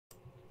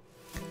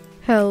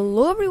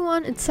Hello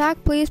everyone, it's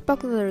Zach Plays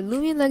back with another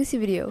Loomian Legacy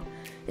video.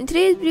 In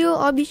today's video,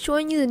 I'll be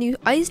showing you the new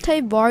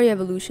Ice-type Vari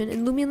evolution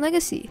in Loomian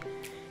Legacy.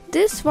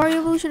 This Vari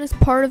evolution is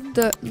part of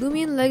the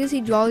Loomian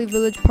Legacy Jolly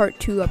Village Part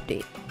 2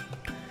 update.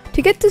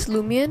 To get this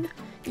Loomian,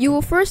 you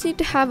will first need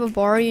to have a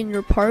Vari in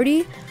your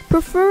party,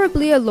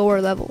 preferably a lower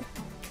level.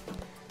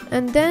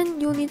 And then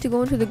you'll need to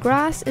go into the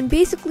grass, and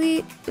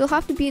basically, you'll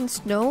have to be in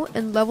snow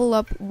and level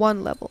up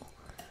one level.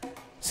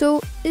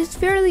 So it's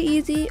fairly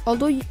easy,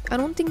 although I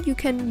don't think you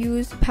can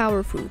use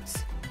power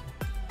fruits.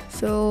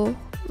 So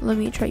let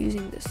me try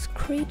using this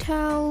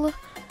Kratal.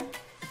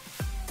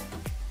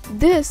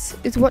 This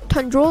is what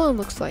Tundrolen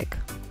looks like,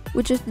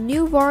 which is the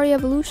new Vari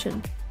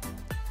evolution.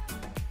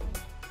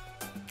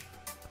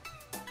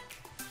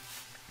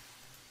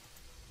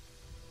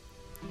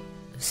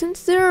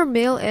 Since there are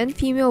male and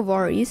female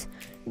Varis,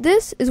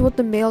 this is what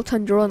the male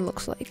Tundrolen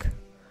looks like.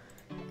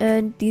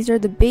 And these are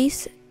the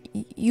base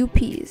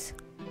UPs.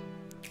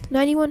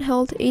 91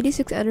 health,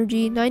 86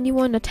 energy,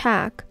 91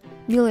 attack,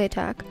 melee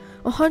attack,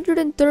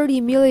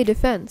 130 melee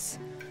defense.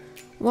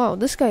 Wow,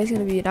 this guy is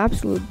going to be an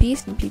absolute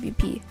beast in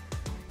PvP.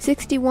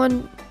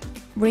 61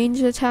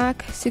 ranged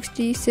attack,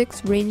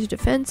 66 ranged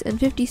defense, and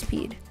 50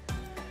 speed.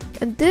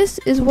 And this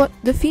is what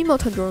the female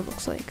Tundrolen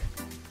looks like.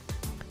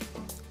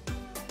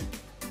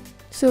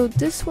 So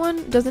this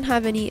one doesn't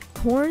have any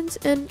horns,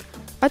 and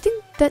I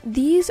think that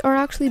these are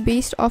actually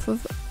based off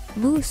of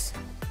moose.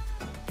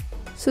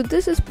 So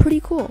this is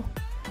pretty cool.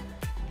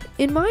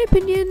 In my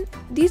opinion,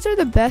 these are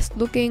the best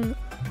looking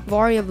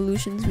Vari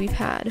evolutions we've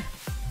had.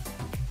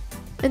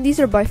 And these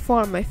are by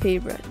far my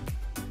favorite.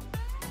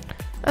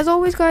 As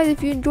always guys,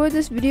 if you enjoyed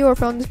this video or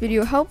found this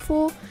video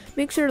helpful,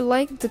 make sure to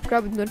like and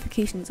subscribe with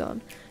notifications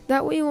on.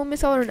 That way you won't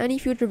miss out on any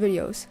future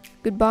videos.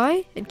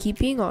 Goodbye, and keep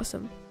being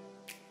awesome.